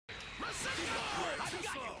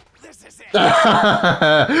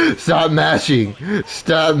Stop mashing.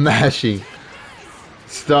 Stop mashing.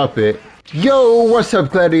 Stop it. Yo, what's up,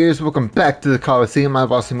 gladiators? Welcome back to the Coliseum.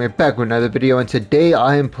 I'm Awesome here, back with another video, and today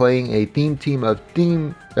I am playing a theme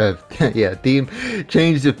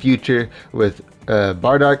Change the Future with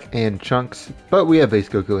Bardock and Chunks, but we have Base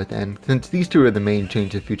Goku at the end. Since these two are the main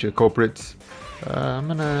Change the Future culprits,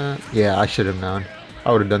 I should have known.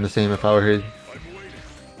 I would have done the same if I were his.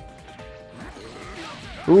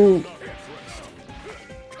 Ooh.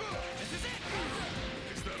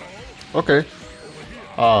 Okay.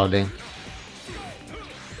 Oh dang.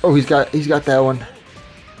 Oh, he's got that one.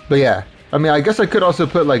 But yeah, I mean, I guess I could also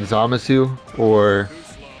put like Zamasu or.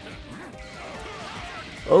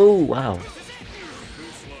 Oh wow.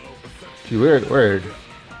 Gee, weird.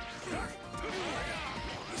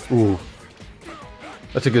 Ooh,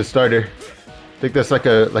 that's a good starter. I think that's like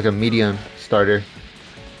a medium starter.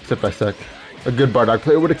 Except I suck. A good Bardock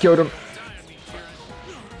player would have killed him.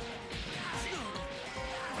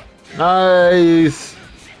 Nice.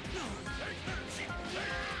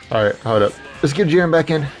 Alright, hold up. Let's get Jiren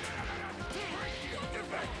back in.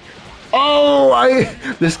 Oh,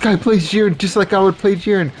 this guy plays Jiren just like I would play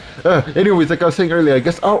Jiren. Anyways, like I was saying earlier, I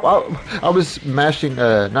guess I was mashing,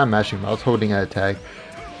 not mashing, I was holding a tag.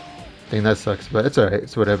 Dang, that sucks, but it's alright,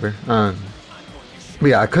 it's whatever. But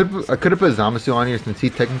yeah, I could have put Zamasu on here since he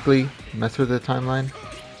technically messed with the timeline,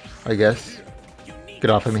 I guess. Get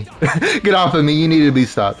off of me. Get off of me, you need to be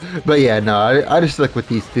stopped. But yeah, no, I just stuck with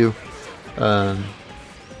these two.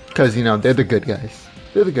 Because, you know, they're the good guys.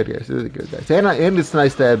 They're the good guys. And it's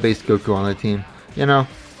nice to have Base Goku on the team. You know,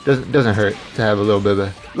 doesn't hurt to have a little bit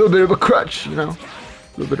of a crutch, you know.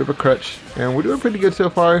 A little bit of a crutch. And we're doing pretty good so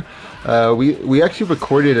far. We actually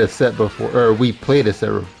recorded a set before, or we played a set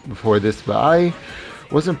before this, but I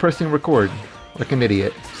wasn't pressing record like an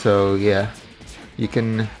idiot. So yeah, you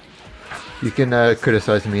can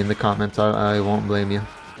criticize me in the comments. I won't blame you.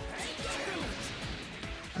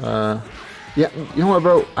 Yeah, you know what,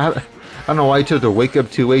 bro? I don't know why you chose to wake up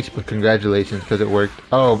 2H, but congratulations, because it worked.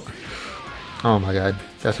 Oh my god.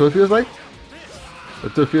 That's what it feels like?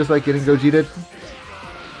 That's what it feels like getting Gogeta?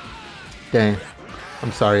 Dang.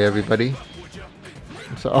 I'm sorry, everybody.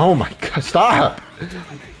 Oh my god, stop!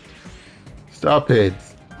 Stop it.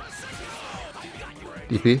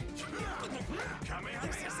 DP?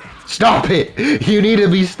 Stop it! You need to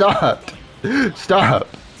be stopped! Stop!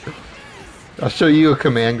 I'll show you a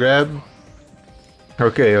command grab.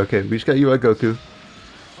 Okay, we just got UI Goku.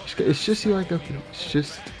 It's just UI Goku. It's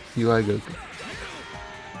just UI Goku.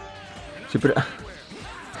 Super Dash.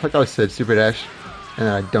 Like I said, Super Dash. And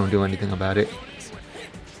then I don't do anything about it.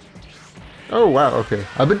 Oh wow, okay.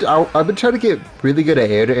 I've been trying to get really good at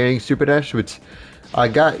air-to-airing Super Dash, which I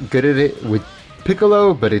got good at it with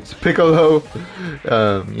Piccolo, but it's Piccolo.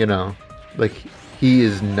 You know, like he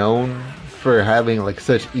is known for having like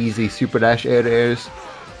such easy Super Dash air-to-airs.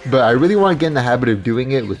 But I really want to get in the habit of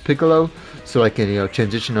doing it with Piccolo, so I can, you know,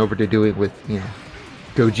 transition over to do it with, you know,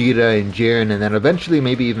 Gogeta and Jiren, and then eventually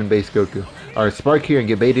maybe even Base Goku. Alright, Spark here and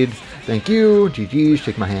get baited. Thank you. GG.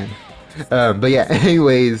 Shake my hand. But yeah,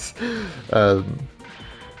 anyways,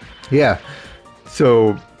 yeah.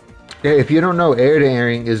 So if you don't know,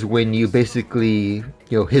 air-to-airing is when you basically,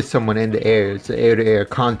 you know, hit someone in the air. It's an air-to-air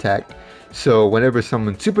contact. So whenever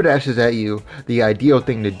someone super dashes at you, the ideal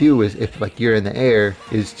thing to do is, if like you're in the air,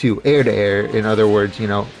 is to air. In other words, you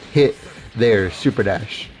know, hit their super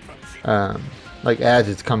dash, like as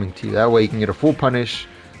it's coming to you. That way you can get a full punish.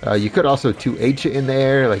 You could also 2H it in the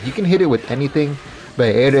air. Like you can hit it with anything,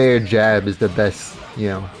 but air-to-air jab is the best, you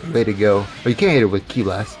know, way to go. Or you can't hit it with Ki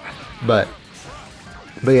Blast, but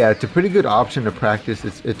yeah, it's a pretty good option to practice.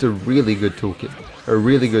 It's a really good toolkit, a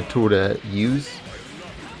really good tool to use.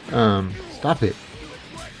 Stop it.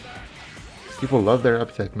 People love their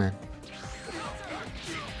uptech, man.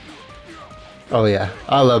 Oh yeah,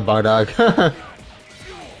 I love Bardock.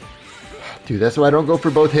 Dude, that's why I don't go for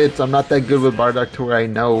both hits. I'm not that good with Bardock to where I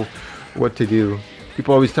know what to do.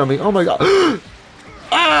 People always tell me, oh my god.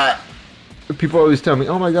 Ah! People always tell me,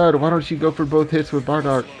 oh my god, why don't you go for both hits with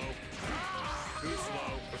Bardock?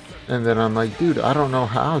 And then I'm like, dude, I don't know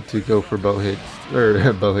how to go for both hits.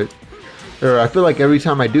 Or both hits. Or I feel like every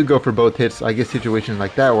time I do go for both hits, I get situations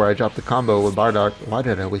like that where I drop the combo with Bardock. Why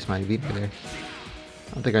did I waste my Vita there?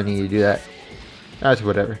 I don't think I need to do that. That's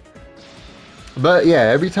whatever. But yeah,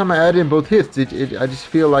 every time I add in both hits, I just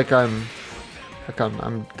feel like I'm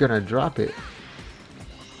gonna drop it.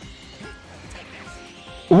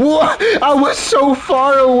 What? I was so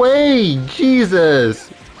far away! Jesus!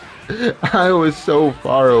 I was so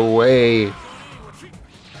far away.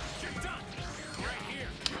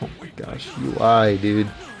 gosh, UI, dude.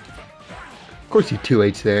 Of course he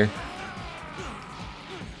 2H there.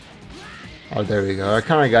 Oh, there we go. I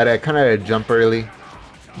kind of got it. I kind of had to jump early.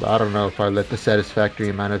 But I don't know if I let the satisfactory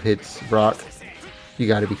amount of hits rock. You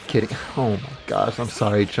gotta be kidding. Oh my gosh, I'm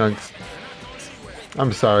sorry, Chunks.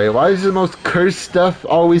 I'm sorry. Why does the most cursed stuff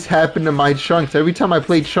always happen to my Chunks? Every time I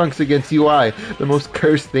play Chunks against UI, the most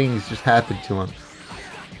cursed things just happen to him.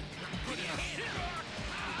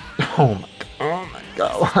 Oh my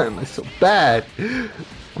god, why am I so bad?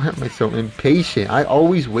 Why am I so impatient? I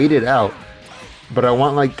always wait it out. But I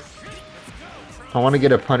want to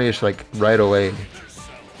get a punish like right away.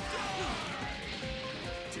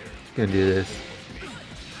 Gonna do this.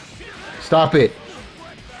 Stop it.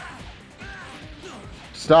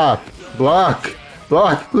 Stop. Block.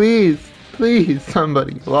 Block, please. Please,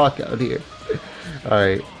 somebody block out here.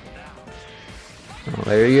 Alright. Oh,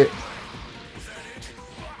 there you get.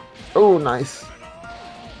 Oh, nice.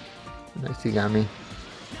 Nice, he got me.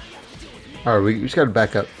 Alright, we just gotta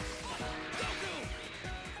back up.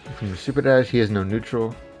 From the super dash, he has no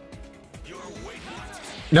neutral.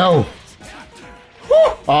 No!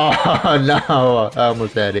 Oh, no! I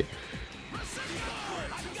almost had it.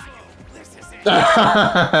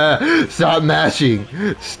 Stop mashing!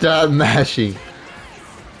 Stop mashing!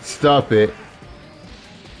 Stop it.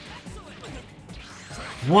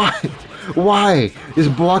 Why? Why is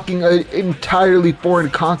blocking an entirely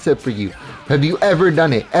foreign concept for you? Have you ever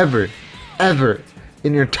done it? Ever? Ever?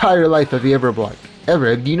 In your entire life, have you ever blocked?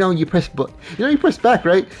 Ever? You know you press you press back,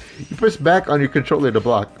 right? You press back on your controller to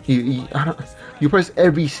block. You press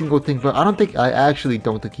every single thing, but I actually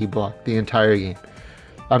don't think he blocked the entire game.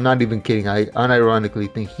 I'm not even kidding. I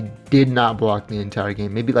unironically think he did not block the entire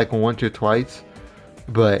game. Maybe like once or twice,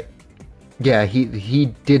 but yeah, he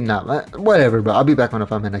did not. Whatever, but I'll be back on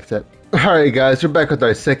if I'm in next set. Alright guys, we're back with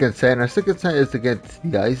our second set, and our second set is against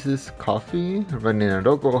the ISIS Coffee, running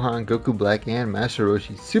Naruto Gohan, Goku Black, and Master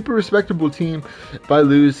Roshi. Super respectable team. If I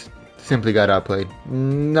lose, simply got outplayed.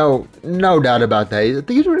 No doubt about that. I think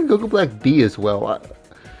he's running Goku Black B as well.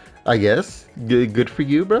 I guess. Good for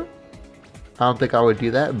you, bro. I don't think I would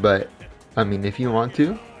do that, but I mean, if you want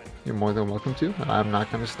to, you're more than welcome to. I'm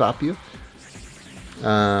not gonna stop you.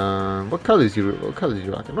 What colors you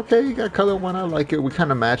rocking? Okay, you got color one. I like it. We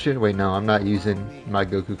kind of match it. Wait, no, I'm not using my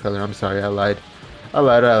Goku color. I'm sorry, I lied. I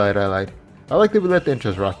lied. I like that we let the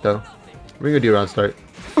intros rock though. We're gonna do round start.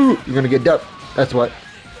 Ooh, you're gonna get ducked. That's what.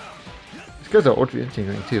 These guys are ultra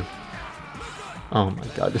engineering too. Oh my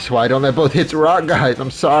god, this is why I don't let both hits rock, guys.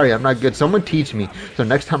 I'm sorry, I'm not good. Someone teach me. So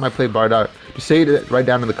next time I play Bardock, just say it right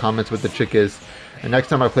down in the comments what the trick is. And next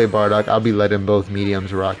time I play Bardock, I'll be letting both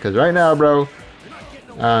mediums rock. Because right now, bro,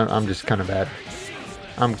 I'm just kind of bad.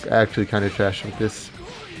 I'm actually kind of trash with this.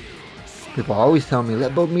 People always tell me,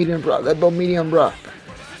 let both mediums rock, let both medium rock.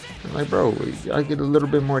 I'm like, bro, I get a little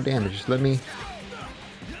bit more damage. Just let me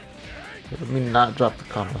not drop the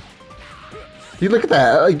combo. You look at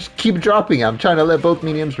that, I just keep dropping. I'm trying to let both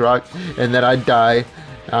mediums rock, and then I die.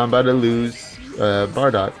 I'm about to lose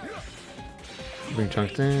Bardock. Bring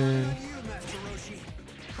Chunks in.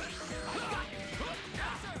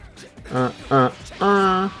 There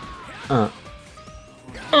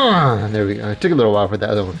we go. It took a little while for the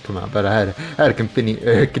other one to come out, but I had to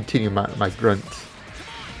continue my grunts.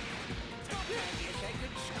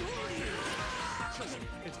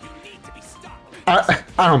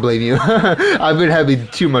 I don't blame you. I've been having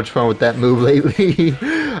too much fun with that move lately.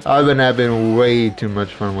 I've been having way too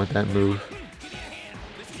much fun with that move.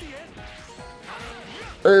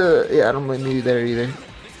 Yeah, I don't blame you there either.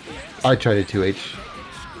 I tried a 2H.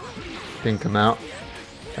 Didn't come out.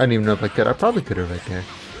 I don't even know if I could. I probably could have right there.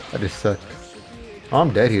 I just sucked. Oh,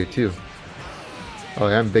 I'm dead here too. Oh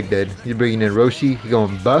yeah, I'm big dead. You're bringing in Roshi. He's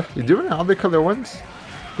going buff. You're doing all the color ones?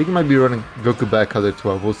 I think he might be running Goku Black color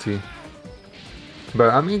 12. We'll see.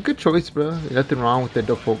 But I mean, good choice, bro. Nothing wrong with the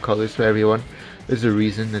default colors for everyone. There's a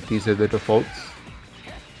reason that these are the defaults.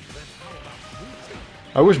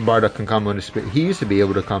 I wish Bardock can combo into Spirit. He used to be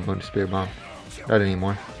able to combo into Spirit Bomb. Not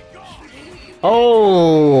anymore.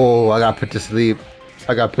 Oh, I got put to sleep.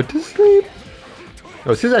 I got put to sleep.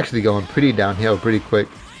 Oh, this is actually going pretty downhill pretty quick.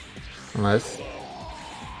 Unless.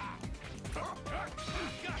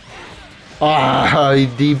 Ah, he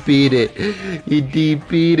DP'd it. He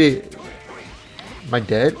DP'd it. Am I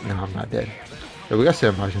dead? No, I'm not dead. Yo, we got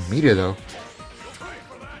 7% meter though.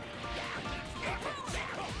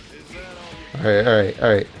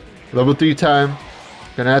 Alright. Level 3 time.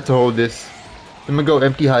 Gonna have to hold this. I'm gonna go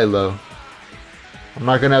empty high low. I'm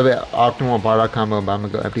not gonna have an optimal Bardock combo, but I'm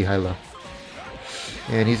gonna go empty high low.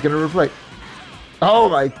 And he's gonna reflect. Oh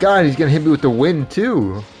my god, he's gonna hit me with the wind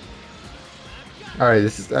too. Alright,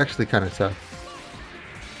 this is actually kind of tough.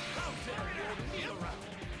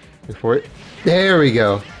 Wait for it. There we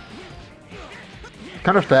go.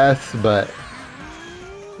 Kind of fast, but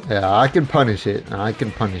yeah, I can punish it. I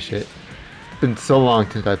can punish it. It's been so long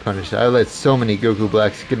since I punished it. I let so many Goku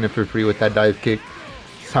Blacks get in for free with that dive kick.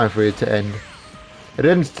 It's time for it to end. It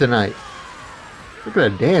ends tonight. Look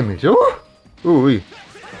at that damage. Oh! Ooh-wee.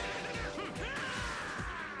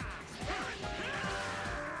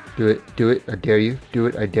 Do it, do it, I dare you. Do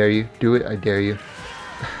it, I dare you. Do it, I dare you.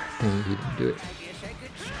 Dang it, he didn't do it.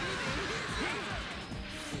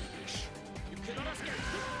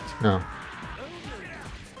 No.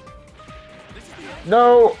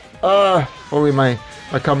 No! Only my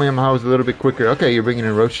Kamehameha was a little bit quicker. Okay, you're bringing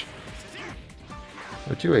in Roach.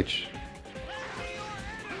 Or 2H.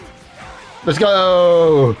 Let's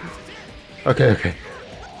go! Okay, okay.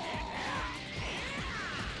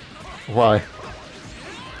 Why?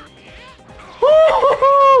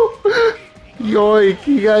 Yoink!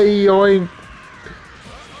 He got yoinked!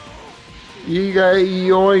 He got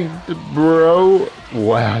yoinked, bro!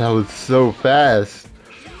 Wow, that was so fast.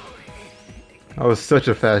 That was such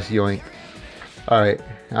a fast yoink. Alright,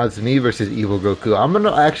 now it's me versus Evil Goku. I'm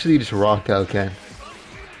gonna actually just rock out, Ken.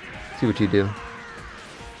 See what you do.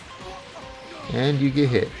 And you get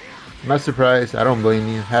hit. I'm not surprised. I don't blame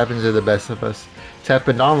you. Happens to the best of us. It's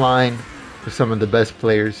happened online with some of the best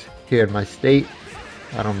players here in my state.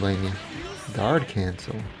 I don't blame you. Guard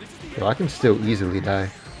cancel. Yo, I can still easily die.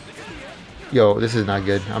 Yo, this is not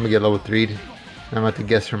good. I'm gonna get level 3'd. I'm gonna have to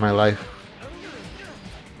guess for my life.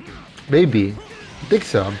 Maybe. I think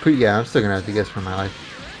so. I'm still gonna have to guess for my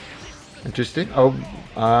life. Interesting. Oh,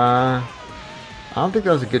 I don't think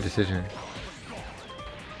that was a good decision.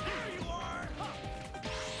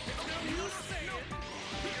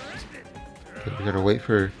 Okay, we gotta wait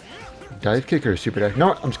for dive kick or super dive.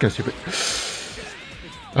 No, I'm just gonna super.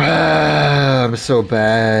 I'm so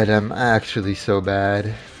bad. I'm actually so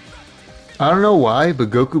bad. I don't know why, but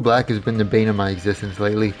Goku Black has been the bane of my existence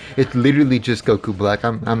lately. It's literally just Goku Black.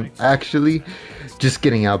 I'm actually just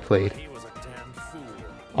getting outplayed.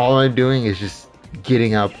 All I'm doing is just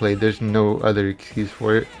getting outplayed. There's no other excuse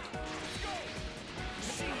for it.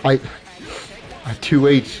 I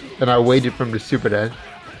 2H and I waited for him to super dash.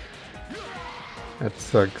 That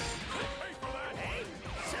sucks.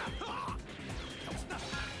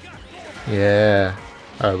 Yeah.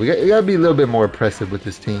 Alright, we gotta be a little bit more oppressive with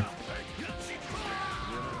this team.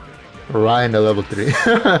 Right into level 3.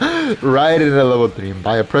 Right into level 3.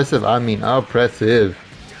 By oppressive, I mean oppressive.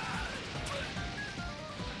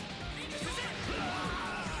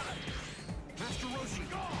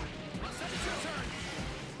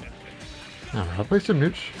 I'll play some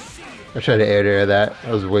nooch. I tried to air that.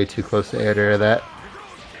 I was way too close to air that.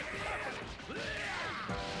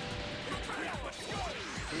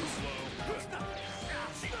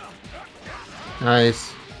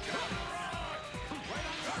 Nice.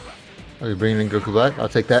 Are you bringing in Goku Black? I'll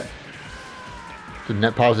take that. The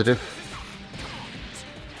net positive.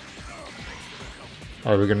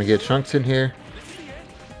 Alright, we're gonna get Trunks in here.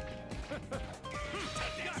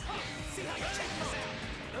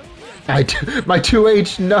 My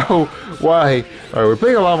 2H, no! Why? Alright, we're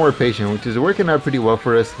playing a lot more patient, which is working out pretty well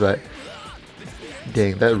for us, but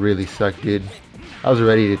dang, that really sucked, dude. I was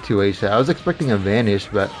ready to 2H that. I was expecting a vanish,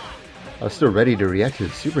 but I was still ready to react to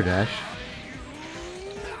the super dash.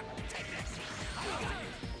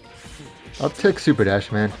 I'll take super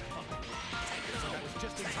dash, man.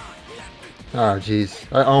 Oh, jeez.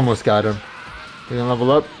 I almost got him. You gonna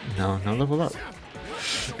level up? No, no level up.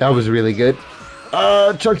 That was really good.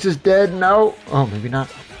 Trunks is dead. No. Oh, maybe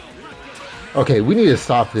not. Okay, we need to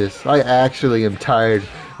stop this. I actually am tired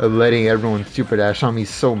of letting everyone super dash on me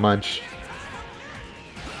so much.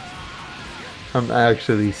 I'm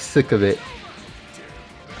actually sick of it.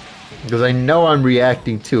 Because I know I'm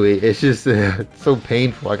reacting to it. It's just it's so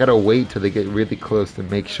painful. I gotta wait till they get really close to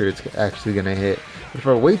make sure it's actually gonna hit. But if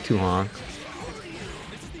I wait too long,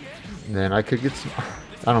 then I could get some...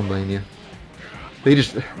 I don't blame you. They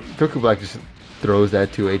just... Goku Black just throws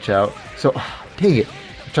that 2H out. So, dang it.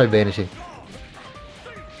 I tried vanishing.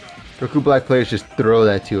 Goku Black players just throw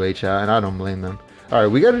that 2H out, and I don't blame them. Alright,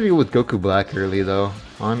 we gotta deal with Goku Black early, though.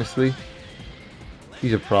 Honestly.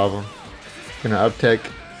 He's a problem. Gonna up tech.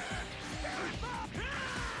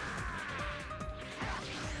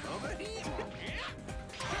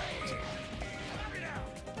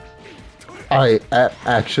 I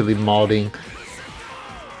actually modding.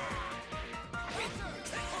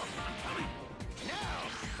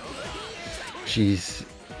 Jeez.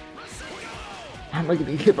 How am I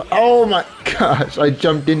gonna hit? Oh my gosh! I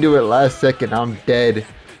jumped into it last second. I'm dead.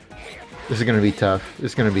 This is gonna be tough.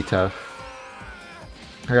 It's gonna be tough.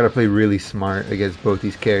 I gotta play really smart against both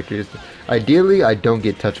these characters. Ideally, I don't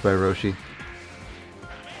get touched by Roshi.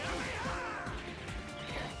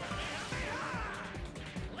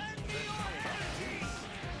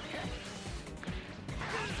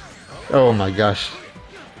 Oh my gosh.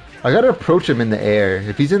 I gotta approach him in the air.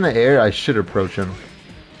 If he's in the air, I should approach him.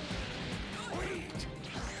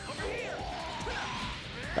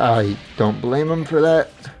 I don't blame him for that.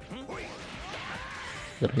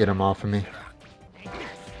 Gotta get him off of me.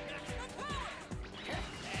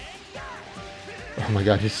 Oh my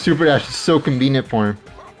god, his super dash is so convenient for him.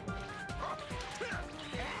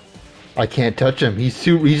 I can't touch him. He's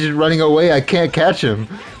just running away. I can't catch him.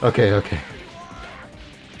 Okay, okay.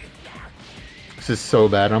 This is so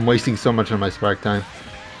bad. I'm wasting so much of my spark time.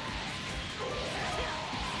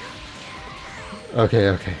 Okay,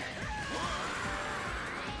 okay.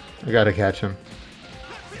 I gotta catch him.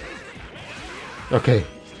 Okay.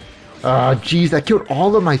 Jeez, that killed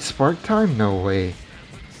all of my spark time? No way.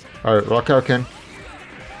 Alright, rock out, Ken.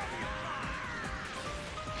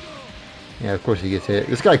 Yeah, of course he gets hit.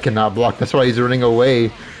 This guy cannot block. That's why he's running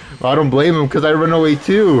away. Well, I don't blame him because I run away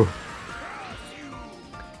too.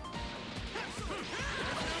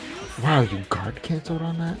 Wow, you guard canceled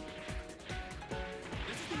on that?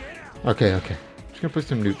 Okay, okay. Just gonna play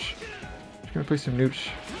some nooch. Just gonna play some nooch.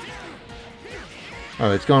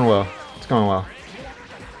 Alright, it's going well. It's going well.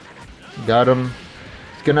 Got him.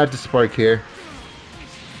 He's gonna have to spark here.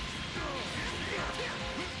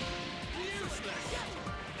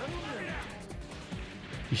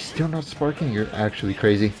 You're still not sparking? You're actually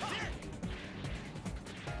crazy.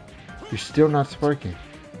 You're still not sparking.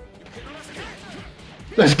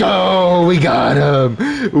 Let's go! We got him!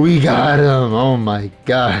 We got him! Oh my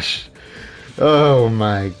gosh. Oh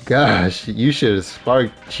my gosh. You should have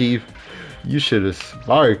sparked, Chief. You should have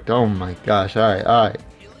sparked. Oh my gosh. Alright, alright.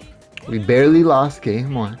 We barely lost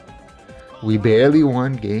game 1. We barely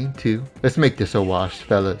won game 2. Let's make this a wash,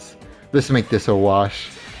 fellas. Let's make this a wash.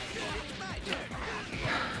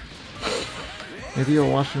 Maybe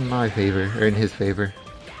you'll wash in my favor, or in his favor.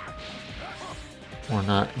 Or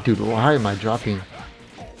not. Dude, why am I dropping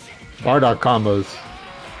Bardock combos?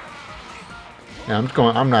 Yeah,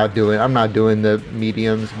 I'm not doing the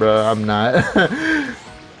mediums, bro. I'm not.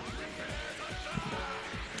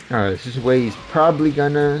 Alright, this is the way he's probably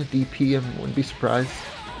gonna DP him. Wouldn't be surprised.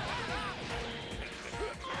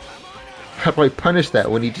 How do I punish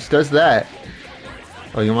that when he just does that?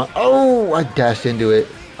 Oh, you want? Oh, I dashed into it.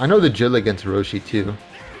 I know the Jill against Roshi too.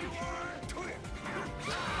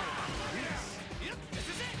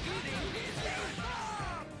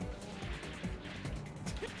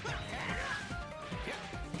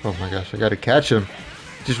 Oh my gosh, I gotta catch him.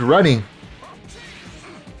 Just running.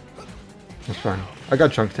 That's fine. I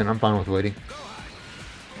got Chunkton. I'm fine with waiting.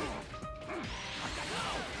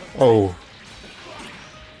 Oh.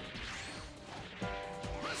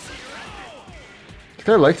 This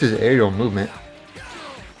guy likes his aerial movement.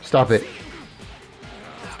 Stop it.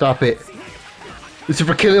 Stop it. This is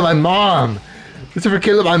for killing my mom. This is for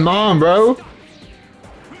killing my mom, bro.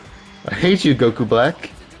 I hate you, Goku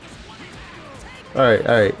Black. Alright,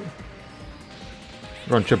 alright.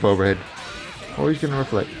 Run trip overhead. Oh, he's gonna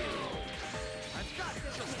reflect.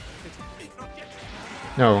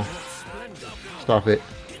 No. Stop it.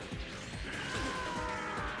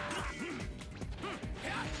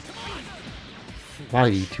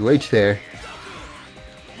 Why E2H there?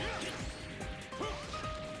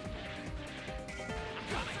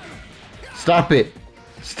 Stop it!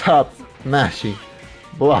 Stop mashing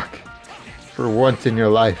block for once in your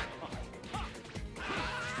life.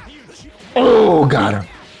 Oh, got him!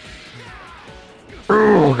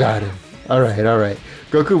 Oh, got him! Alright, alright.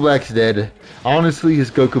 Goku Black's dead. Honestly,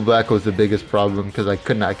 his Goku Black was the biggest problem because I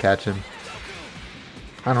could not catch him.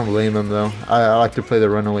 I don't blame him though. I like to play the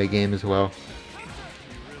runaway game as well.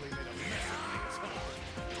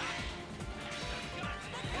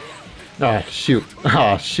 Oh, shoot.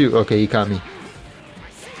 Oh, shoot. Okay, he caught me.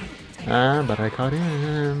 Ah, but I caught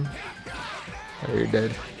him. Oh, you're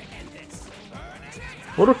dead.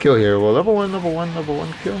 What'll kill here? Well, level 1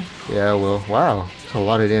 kill? Yeah, well, wow. That's a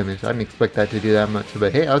lot of damage. I didn't expect that to do that much,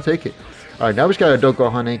 but hey, I'll take it. Alright, now we just got a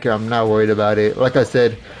Doko Hunt Anchor. I'm not worried about it. Like I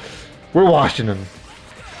said, we're washing them.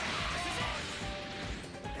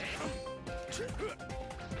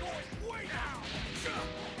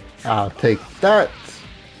 I'll take that.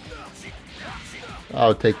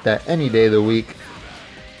 I'll take that any day of the week.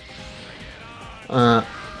 We're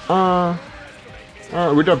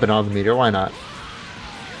jumping on the meter. Why not?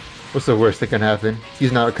 What's the worst that can happen?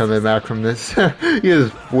 He's not coming back from this. He is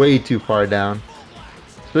way too far down.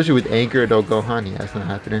 Especially with anchor, don't go, honey. That's not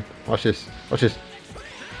happening. Watch this. Watch this.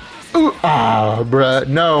 Ooh, ah, bruh.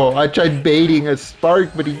 No, I tried baiting a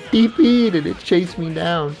spark, but he TP'd and it chased me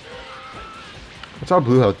down. It's all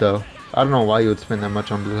blue health, though. I don't know why you would spend that much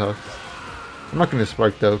on blue health. I'm not going to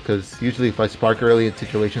spark, though, because usually if I spark early in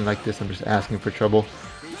situations like this, I'm just asking for trouble.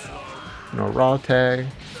 No raw tag.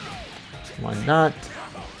 Why not?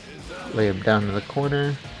 Lay him down in the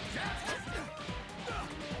corner.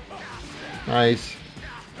 Nice.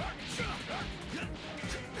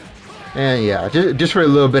 And yeah, just for a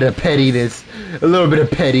little bit of pettiness,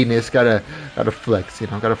 gotta flex, you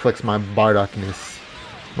know, gotta flex my Bardockness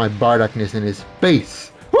in his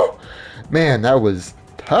face. Woo! Man, that was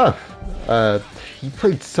tough. He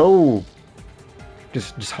played so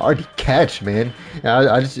just hard to catch, man.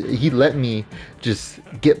 He let me just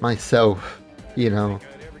get myself, you know,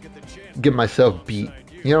 get myself beat.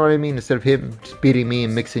 You know what I mean? Instead of him just beating me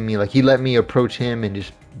and mixing me, like he let me approach him and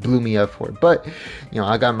just blew me up for it. But you know,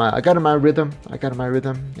 I got in my rhythm.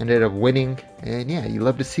 Ended up winning, and yeah, you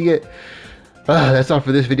love to see it. That's all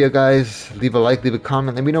for this video, guys. Leave a like, leave a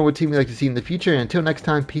comment. Let me know what team you'd like to see in the future. And until next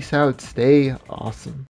time, peace out. Stay awesome.